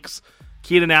of weeks.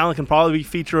 Keenan Allen can probably be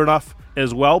feature enough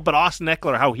as well. But Austin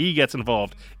Eckler, how he gets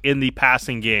involved in the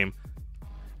passing game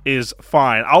is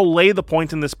fine. I'll lay the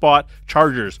point in this spot.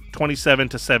 Chargers,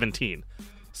 27-17.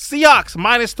 Seahawks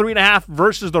minus 3.5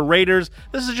 versus the Raiders.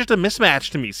 This is just a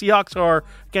mismatch to me. Seahawks are,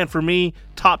 again, for me,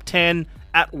 top 10,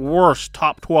 at worst,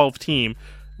 top 12 team.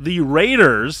 The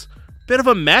Raiders, bit of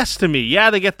a mess to me. Yeah,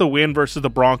 they get the win versus the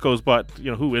Broncos, but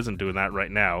who isn't doing that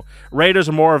right now? Raiders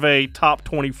are more of a top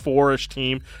 24-ish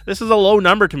team. This is a low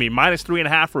number to me, minus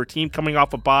 3.5 for a team coming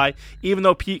off a bye, even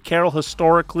though Pete Carroll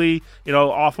historically,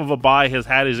 off of a bye has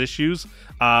had his issues.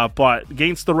 But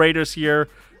against the Raiders here,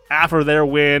 after their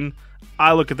win,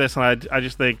 I look at this and I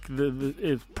just think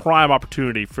it's prime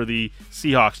opportunity for the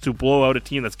Seahawks to blow out a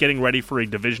team that's getting ready for a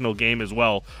divisional game as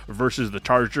well versus the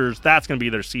Chargers. That's going to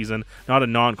be their season, not a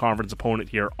non-conference opponent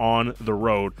here on the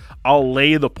road. I'll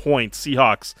lay the points.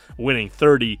 Seahawks winning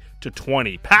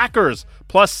 30-20. Packers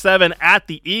plus 7 at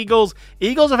the Eagles.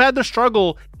 Eagles have had their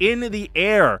struggle in the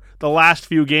air the last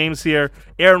few games here.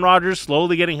 Aaron Rodgers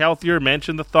slowly getting healthier.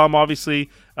 Mentioned the thumb, obviously,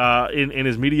 in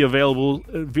his media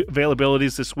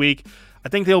availabilities this week. I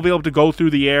think they'll be able to go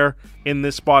through the air in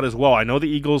this spot as well. I know the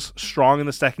Eagles strong in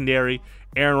the secondary.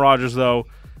 Aaron Rodgers, though,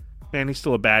 man, he's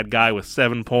still a bad guy with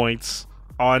 7 points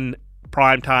on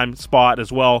primetime spot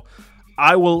as well.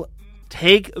 I will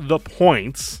take the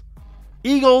points.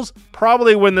 Eagles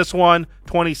probably win this one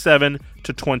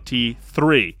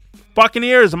 27-23.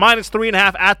 Buccaneers minus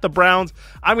 3.5 at the Browns.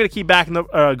 I'm going to keep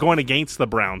going against the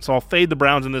Browns, so I'll fade the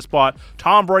Browns in this spot.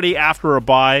 Tom Brady after a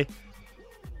bye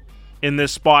in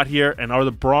this spot here, and are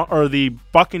the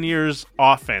Buccaneers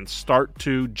offense start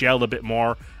to gel a bit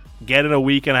more, getting a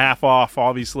week and a half off,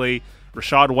 obviously.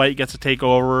 Rachaad White gets to take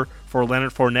over for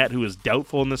Leonard Fournette, who is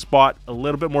doubtful in this spot. A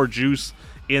little bit more juice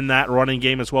in that running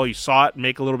game as well. You saw it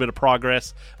make a little bit of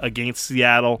progress against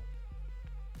Seattle.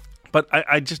 But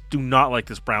I just do not like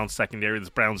this Browns secondary, this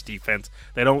Browns defense.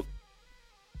 They don't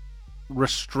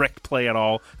restrict play at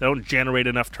all. They don't generate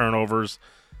enough turnovers.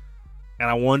 And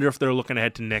I wonder if they're looking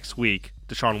ahead to next week.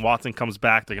 Deshaun Watson comes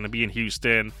back. They're going to be in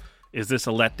Houston. Is this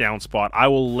a letdown spot? I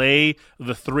will lay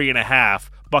the 3.5.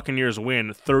 Buccaneers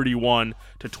win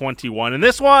 31-21. And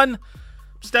this one,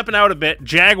 stepping out a bit,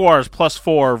 Jaguars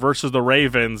 +4 versus the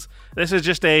Ravens. This is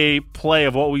just a play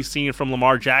of what we've seen from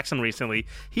Lamar Jackson recently.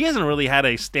 He hasn't really had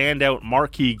a standout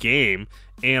marquee game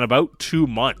in about 2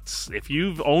 months. If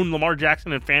you've owned Lamar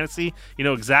Jackson in fantasy, you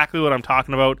know exactly what I'm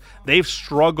talking about. They've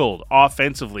struggled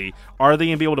offensively. Are they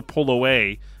going to be able to pull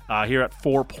away here at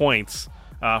 4 points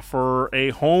for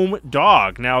a home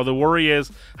dog? Now, the worry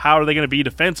is, how are they going to be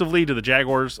defensively? Do the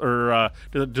Jaguars or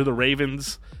do the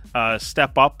Ravens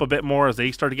step up a bit more as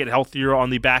they start to get healthier on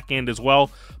the back end as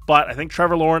well? But I think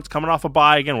Trevor Lawrence coming off a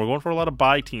bye, again, we're going for a lot of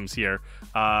bye teams here,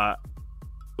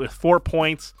 with 4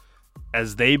 points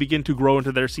as they begin to grow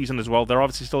into their season as well. They're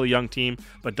obviously still a young team,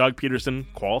 but Doug Peterson,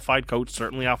 qualified coach,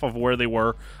 certainly off of where they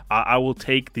were. I will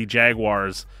take the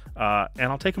Jaguars, and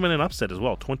I'll take them in an upset as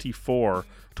well,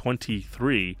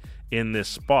 24-23 in this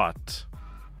spot.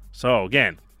 So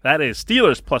again, that is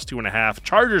Steelers +2.5,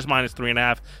 Chargers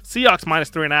 -3.5, Seahawks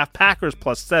 -3.5, Packers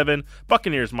 +7,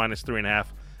 Buccaneers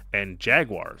 -3.5, and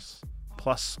Jaguars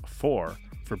 +4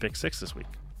 for Big Six this week.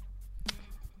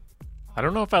 I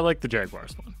don't know if I like the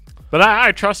Jaguars one, but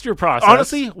I trust your process.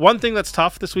 Honestly, one thing that's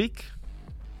tough this week,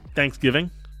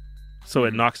 Thanksgiving, so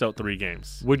it knocks out 3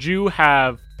 games. Would you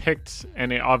have picked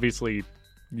any? Obviously,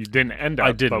 you didn't end up.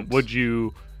 I didn't. But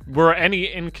were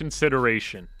any in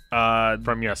consideration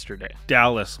from yesterday?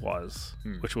 Dallas was,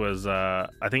 which was, I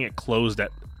think it closed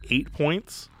at 8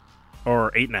 points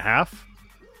or 8.5.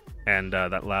 And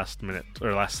that last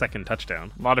second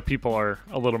touchdown. A lot of people are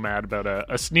a little mad about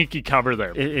a sneaky cover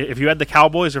there. If you had the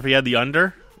Cowboys or if you had the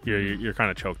under, you're kind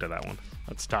of choked at that one.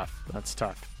 That's tough.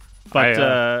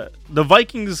 But the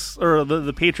Vikings or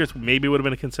the Patriots maybe would have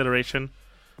been a consideration,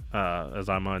 as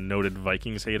I'm a noted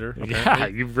Vikings hater. Apparently. Yeah,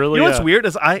 you really. You know what's weird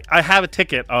is I have a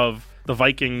ticket of the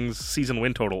Vikings season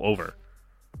win total over.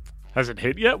 Has it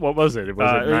hit yet? What was it?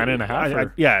 Was it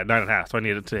 9.5? Yeah, 9.5. So I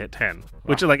needed to hit 10,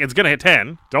 which is like it's gonna hit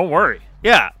 10. Don't worry.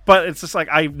 Yeah, but it's just like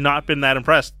I've not been that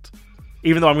impressed,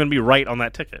 even though I'm gonna be right on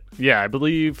that ticket. Yeah, I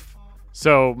believe.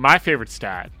 So my favorite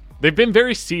stat: they've been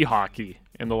very Seahawky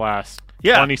in the last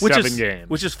 27 games,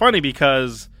 which is funny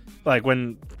because like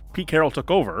when Pete Carroll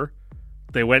took over,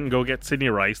 they went and go get Sidney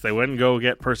Rice, they went and go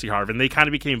get Percy Harvin. They kind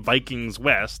of became Vikings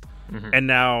West, and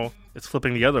now it's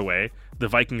flipping the other way. The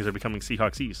Vikings are becoming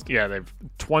Seahawks East. Yeah, they've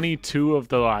 22 of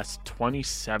the last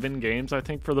 27 games, I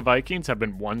think, for the Vikings have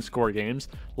been one-score games.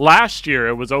 Last year,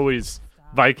 it was always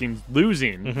Vikings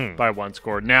losing by one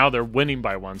score. Now they're winning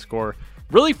by one score.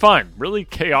 Really fun, really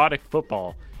chaotic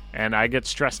football, and I get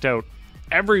stressed out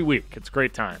every week. It's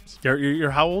great times.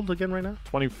 You're how old again right now?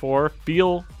 24,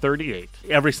 feel 38.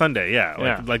 Every Sunday,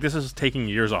 yeah. Like this is taking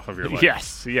years off of your life.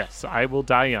 Yes, I will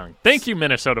die young. Thank you,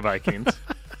 Minnesota Vikings.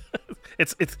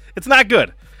 It's not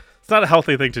good. It's not a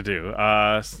healthy thing to do.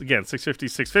 Again,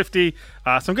 650.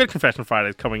 Some good Confession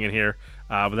Fridays coming in here,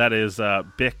 but that is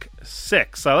Big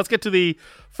Six. Let's get to the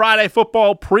Friday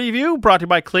football preview brought to you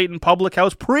by Clayton Public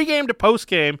House. Pre-game to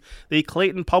post-game, the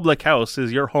Clayton Public House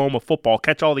is your home of football.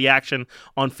 Catch all the action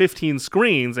on 15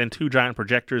 screens and 2 giant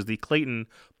projectors, the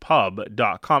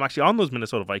ClaytonPub.com. Actually, on those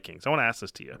Minnesota Vikings, I want to ask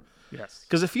this to you. Yes.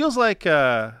 Because it feels like we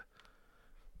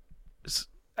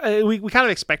kind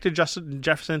of expected Justin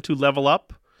Jefferson to level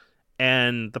up,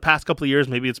 and the past couple of years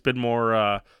maybe it's been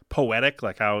more poetic,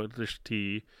 like how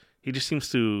he just seems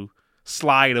to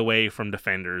slide away from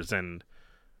defenders and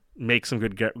make some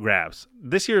good grabs.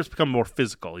 This year it's become more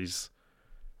physical. He's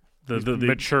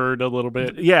matured a little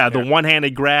bit. Yeah, the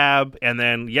one-handed grab, and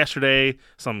then yesterday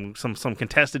some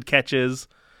contested catches.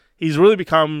 He's really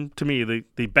become, to me,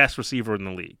 the best receiver in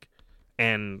the league.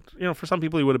 And for some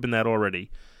people he would have been that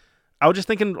already. I was just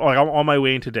thinking, like, on my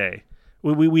way in today,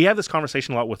 we have this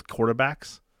conversation a lot with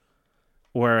quarterbacks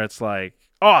where it's like,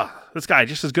 oh, this guy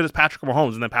just as good as Patrick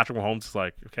Mahomes. And then Patrick Mahomes is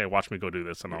like, okay, watch me go do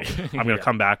this. And I'm going to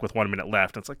come back with 1 minute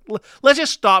left. And it's like, let's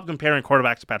just stop comparing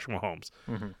quarterbacks to Patrick Mahomes.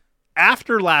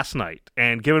 After last night,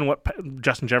 and given what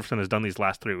Justin Jefferson has done these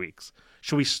last 3 weeks,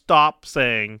 should we stop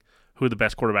saying who the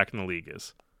best quarterback in the league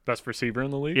is? Best receiver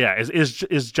in the league? Yeah.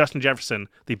 Is Justin Jefferson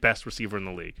the best receiver in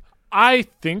the league? I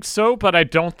think so, but I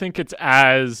don't think it's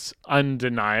as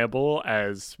undeniable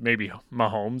as maybe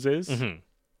Mahomes is.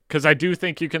 Because I do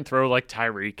think you can throw like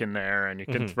Tyreek in there, and you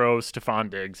can throw Stephon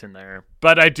Diggs in there.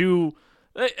 But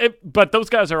but those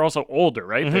guys are also older,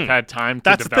 right? They've had time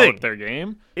to develop their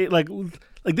game. Like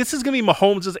this is going to be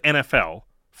Mahomes' NFL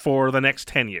for the next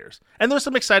 10 years. And there's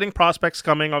some exciting prospects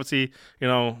coming. Obviously,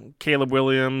 Caleb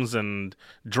Williams and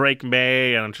Drake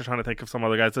May, and I'm just trying to think of some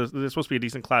other guys. There's supposed to be a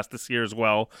decent class this year as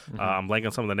well. I'm blanking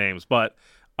on some of the names. But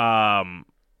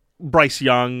Bryce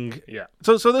Young. Yeah.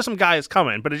 So there's some guys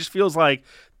coming, but it just feels like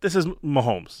this is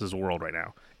Mahomes' world right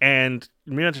now. And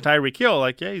you mentioned Tyreek Hill,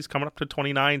 like, yeah, he's coming up to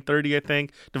 29, 30, I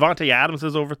think. Devontae Adams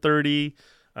is over 30.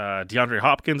 DeAndre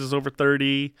Hopkins is over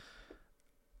 30.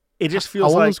 It just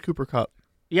feels How like old is Cooper Kupp?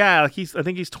 Yeah, I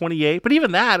think he's 28. But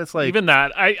even that, it's like even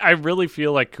that, I really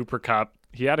feel like Cooper Kupp,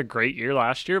 he had a great year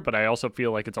last year, but I also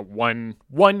feel like it's a one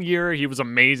year. He was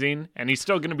amazing, and he's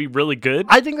still going to be really good.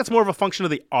 I think that's more of a function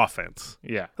of the offense.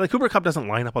 Yeah. Like Cooper Kupp doesn't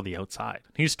line up on the outside.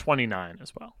 He's 29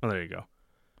 as well. Oh, there you go.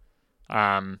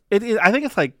 I I think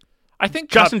it's like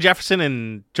Justin Jefferson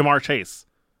and Jamar Chase.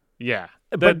 Yeah.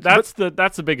 That's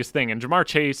the biggest thing. And Jamar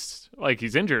Chase, like,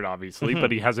 he's injured, obviously,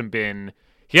 but he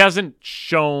hasn't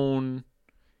shown.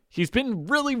 He's been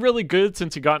really, really good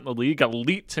since he got in the league,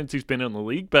 elite since he's been in the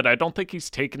league, but I don't think he's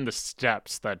taken the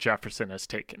steps that Jefferson has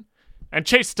taken. And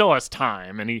Chase still has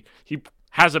time, and he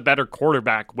has a better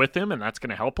quarterback with him, and that's going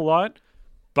to help a lot.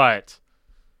 But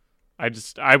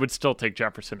I would still take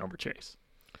Jefferson over Chase.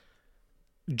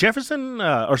 Chase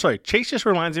just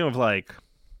reminds me of like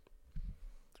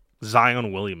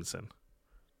Zion Williamson,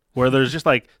 where there's just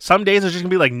like some days there's just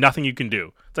gonna be like nothing you can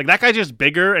do. It's like that guy's just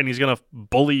bigger and he's gonna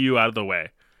bully you out of the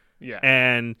way. Yeah,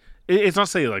 and it's not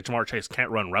to say like Jamar Chase can't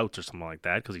run routes or something like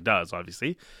that, because he does,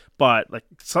 obviously. But like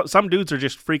some dudes are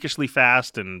just freakishly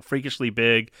fast and freakishly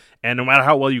big, and no matter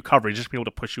how well you cover, he's just be able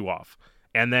to push you off.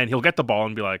 And then he'll get the ball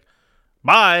and be like,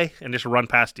 "Bye," and just run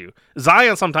past you.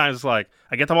 Zion sometimes is like,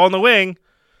 "I get the ball in the wing.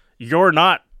 You're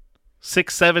not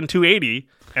 6'7", 280,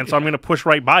 and so I'm going to push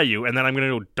right by you, and then I'm going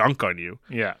to go dunk on you."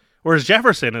 Yeah. Whereas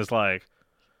Jefferson is like,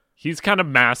 he's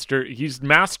mastered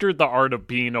the art of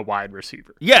being a wide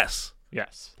receiver. Yes.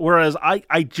 Whereas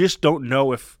I just don't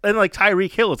know if, and like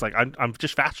Tyreek Hill, it's like I'm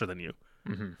just faster than you.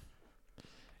 Mm-hmm.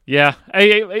 Yeah,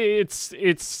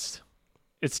 it's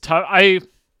tough.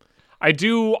 I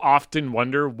do often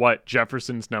wonder what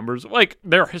Jefferson's numbers, like,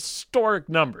 they're historic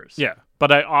numbers. Yeah.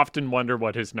 But I often wonder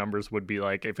what his numbers would be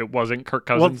like if it wasn't Kirk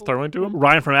Cousins throwing to him.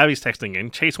 Ryan from Abby's texting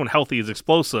in, Chase when healthy is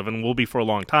explosive and will be for a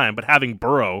long time, but having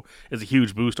Burrow is a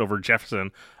huge boost over Jefferson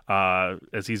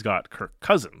as he's got Kirk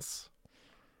Cousins.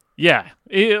 Yeah,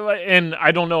 and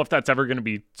I don't know if that's ever going to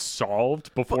be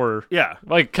solved before. Yeah.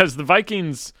 Like, because the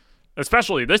Vikings,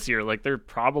 especially this year, like, they're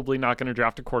probably not going to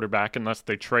draft a quarterback unless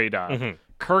they trade up. Mm-hmm.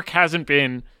 Kirk hasn't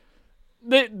been...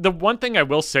 The one thing I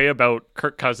will say about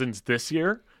Kirk Cousins this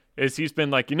year is he's been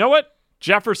like, you know what?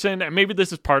 Jefferson, and maybe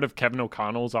this is part of Kevin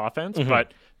O'Connell's offense,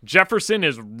 but Jefferson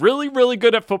is really, really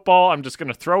good at football. I'm just going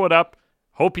to throw it up,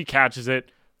 hope he catches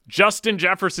it. Justin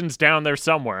Jefferson's down there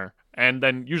somewhere, and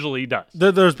then usually he does.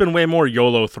 There's been way more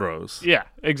YOLO throws. Yeah,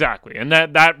 exactly. And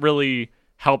that really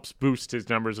helps boost his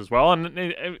numbers as well.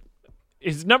 And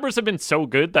his numbers have been so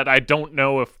good that I don't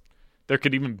know if there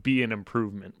could even be an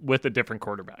improvement with a different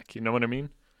quarterback. You know what I mean?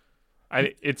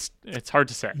 It's hard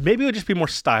to say. Maybe it would just be more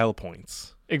style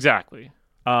points. Exactly.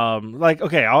 Like,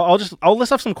 okay, I'll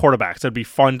list off some quarterbacks that'd be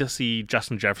fun to see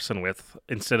Justin Jefferson with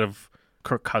instead of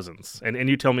Kirk Cousins. And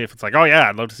you tell me if it's like, oh yeah,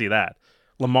 I'd love to see that.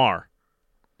 Lamar.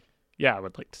 Yeah, I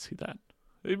would like to see that.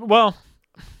 Well,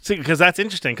 see, because that's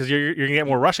interesting because you're gonna get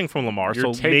more rushing from Lamar.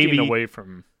 You're so taking maybe away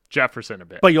from Jefferson a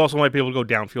bit. But you also might be able to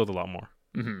go downfield a lot more.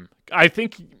 Mm-hmm. I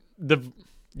think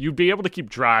you'd be able to keep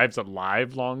drives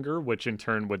alive longer, which in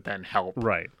turn would then help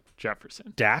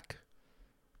Jefferson. Dak?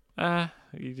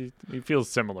 He feels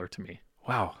similar to me.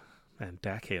 Wow. Man,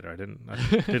 Dak hater. I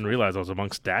didn't realize I was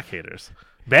amongst Dak haters.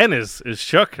 Ben is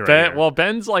shook right now. Well,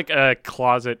 Ben's like a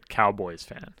closet Cowboys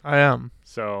fan. I am.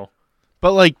 So,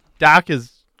 but like Dak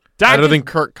is better than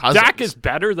Kirk Cousins. Dak is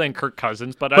better than Kirk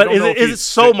Cousins, but I don't know is it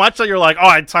so much that you're like, oh,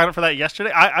 I'd sign up for that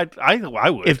yesterday? I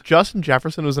would. If Justin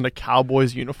Jefferson was in a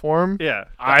Cowboys uniform,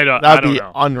 that'd be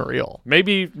know. Unreal.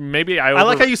 Maybe I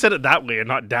like how you said it that way and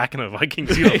not Dak in a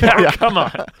Vikings uniform.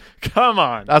 Come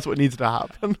on. That's what needs to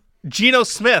happen. Geno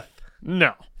Smith.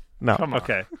 No. Come on.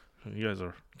 Okay. You guys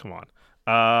are, come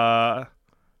on.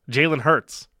 Jalen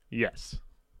Hurts. Yes.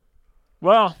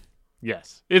 Well,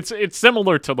 yes. It's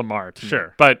similar to Lamar to me,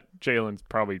 but Jalen's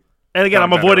probably. And again,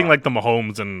 I'm avoiding like the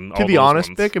Mahomes and all to be those honest,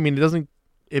 ones. Vic, I mean,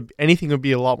 anything would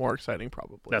be a lot more exciting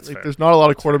probably. That's fair. There's not a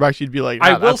lot of quarterbacks you'd be like,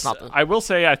 I will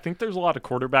say I think there's a lot of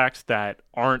quarterbacks that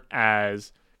aren't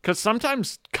as, because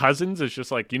sometimes Cousins is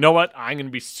just like, you know what, I'm going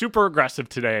to be super aggressive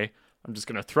today. I'm just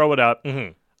going to throw it up.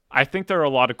 Mm-hmm. I think there are a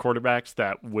lot of quarterbacks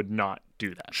that would not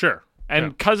do that. Sure.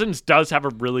 And Cousins does have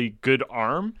a really good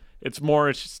arm. It's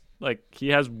just like he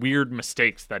has weird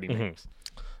mistakes that he makes.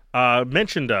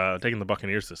 Mentioned taking the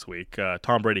Buccaneers this week.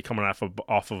 Tom Brady coming off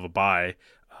of a bye.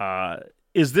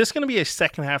 is this going to be a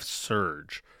second half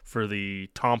surge for the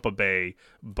Tampa Bay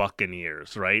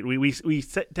Buccaneers, right? We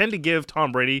tend to give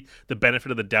Tom Brady the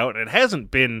benefit of the doubt, and it hasn't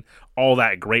been all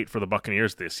that great for the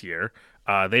Buccaneers this year.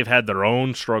 They've had their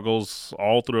own struggles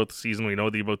all throughout the season. We know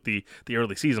about the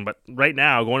early season, but right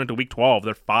now, going into Week 12,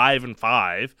 they're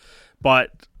 5-5.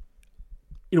 But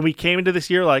we came into this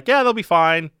year like, yeah, they'll be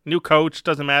fine. New coach,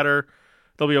 doesn't matter.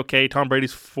 They'll be okay. Tom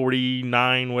Brady's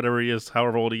 49, whatever he is,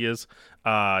 however old he is.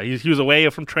 He was away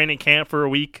from training camp for a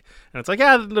week, and it's like,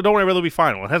 yeah, don't worry, they'll be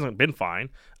fine. Well, it hasn't been fine,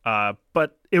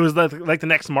 but it was like the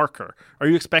next marker. Are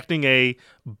you expecting a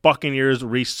Buccaneers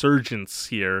resurgence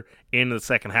here in the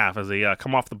second half as they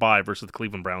come off the bye versus the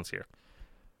Cleveland Browns here?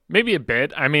 Maybe a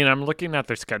bit. I mean, I'm looking at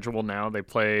their schedule now. They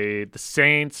play the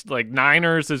Saints. Like,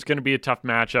 Niners is going to be a tough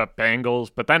matchup.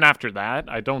 Bengals. But then after that,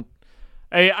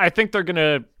 I think they're going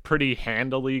to pretty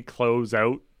handily close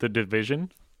out the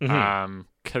division.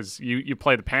 Because you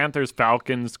play the Panthers,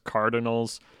 Falcons,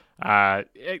 Cardinals. I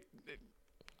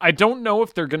don't know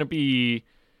if they're going to be...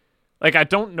 Like, I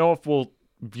don't know if we'll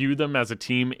view them as a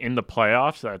team in the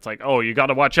playoffs. That's like, oh, you got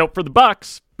to watch out for the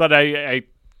Bucks. But I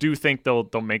do think they'll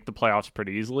make the playoffs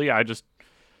pretty easily. I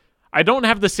don't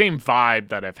have the same vibe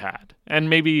that I've had. And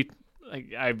maybe...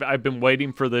 Like, I've been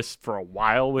waiting for this for a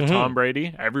while with Tom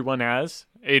Brady. Everyone has.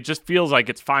 It just feels like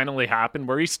it's finally happened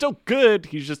where he's still good.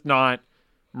 He's just not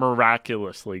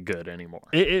miraculously good anymore.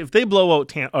 If they blow out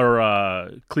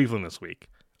Cleveland this week,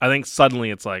 I think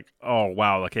suddenly it's like, oh,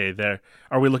 wow, okay,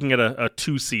 are we looking at a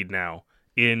 2 seed now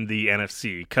in the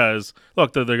NFC? Because,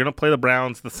 look, they're going to play the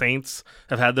Browns. The Saints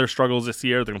have had their struggles this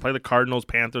year. They're going to play the Cardinals,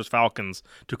 Panthers, Falcons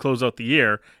to close out the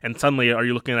year. And suddenly, are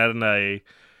you looking at a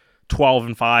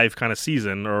 12-5 kind of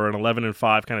season or an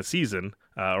 11-5 kind of season,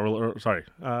 11-6.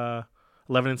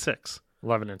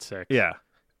 11-6. Yeah.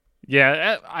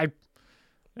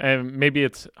 And maybe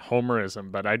it's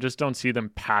homerism, but I just don't see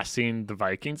them passing the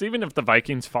Vikings, even if the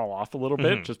Vikings fall off a little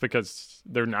bit, just because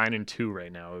they're 9-2 right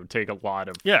now. It would take a lot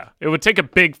of It would take a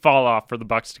big fall off for the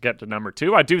Bucs to get to number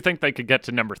 2. I do think they could get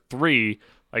to number 3,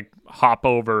 like hop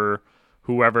over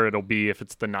whoever it'll be, if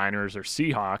it's the Niners or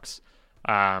Seahawks.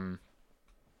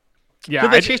 Yeah,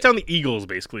 could they chase down the Eagles,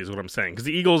 basically, is what I'm saying. Because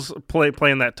the Eagles play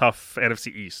in that tough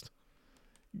NFC East.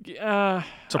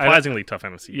 Surprisingly tough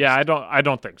NFC East. Yeah, I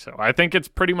don't think so. I think it's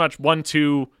pretty much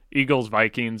 1-2 Eagles,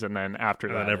 Vikings, and then after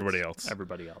that, everybody else.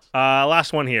 Everybody else.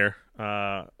 Last one here.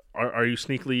 Are you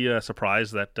sneakily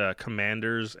surprised that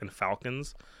Commanders and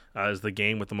Falcons is the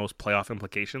game with the most playoff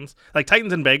implications? Like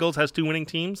Titans and Bagels has 2 winning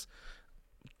teams.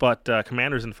 But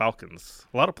Commanders and Falcons,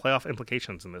 a lot of playoff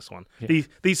implications in this one. Yeah.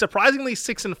 The surprisingly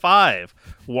 6-5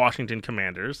 Washington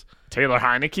Commanders. Taylor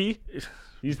Heineke,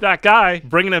 he's that guy,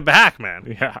 bringing it back,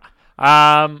 man. Yeah.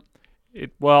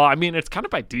 Well, I mean, it's kind of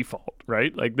by default,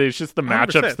 right? Like, there's just the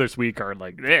matchups 100%. This week are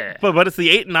like, eh. But it's the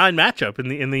 8-9 matchup in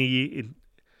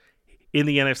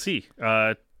the NFC.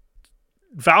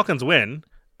 Falcons win.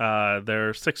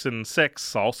 They're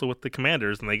 6-6, also with the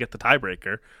Commanders, and they get the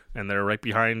tiebreaker, and they're right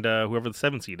behind whoever the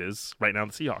 7 seed is right now.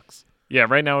 The Seahawks. Yeah,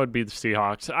 right now it'd be the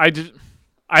Seahawks.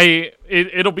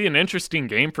 It'll be an interesting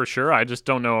game for sure. I just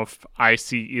don't know if I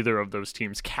see either of those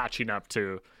teams catching up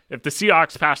to if the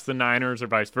Seahawks pass the Niners or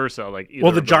vice versa.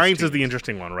 The Giants is the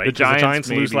interesting one, right? The Giants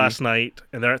lose last night,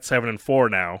 and they're at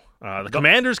 7-4 now. The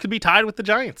Commanders could be tied with the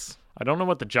Giants. I don't know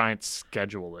what the Giants'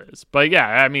 schedule is, but yeah,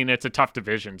 I mean it's a tough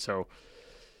division, so.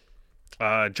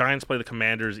 Giants play the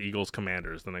Commanders, Eagles,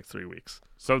 Commanders the next 3 weeks.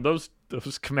 So those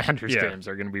Commanders games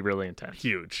are going to be really intense.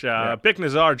 Huge. Bick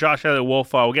Nazar, Josh Elliott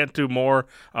Wolf. We'll get into more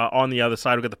on the other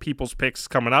side. We've got the People's Picks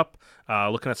coming up.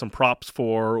 Looking at some props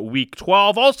for Week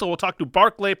 12. Also, we'll talk to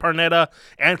Barclay Parnetta,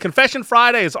 and Confession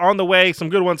Friday is on the way. Some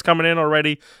good ones coming in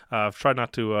already. I've tried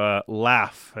not to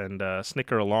laugh and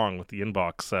snicker along with the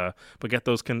inbox, but get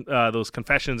those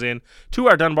confessions in to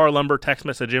our Dunbar Lumber text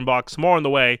message inbox. More on the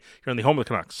way here on the home of the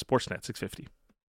Canucks, Sportsnet 650.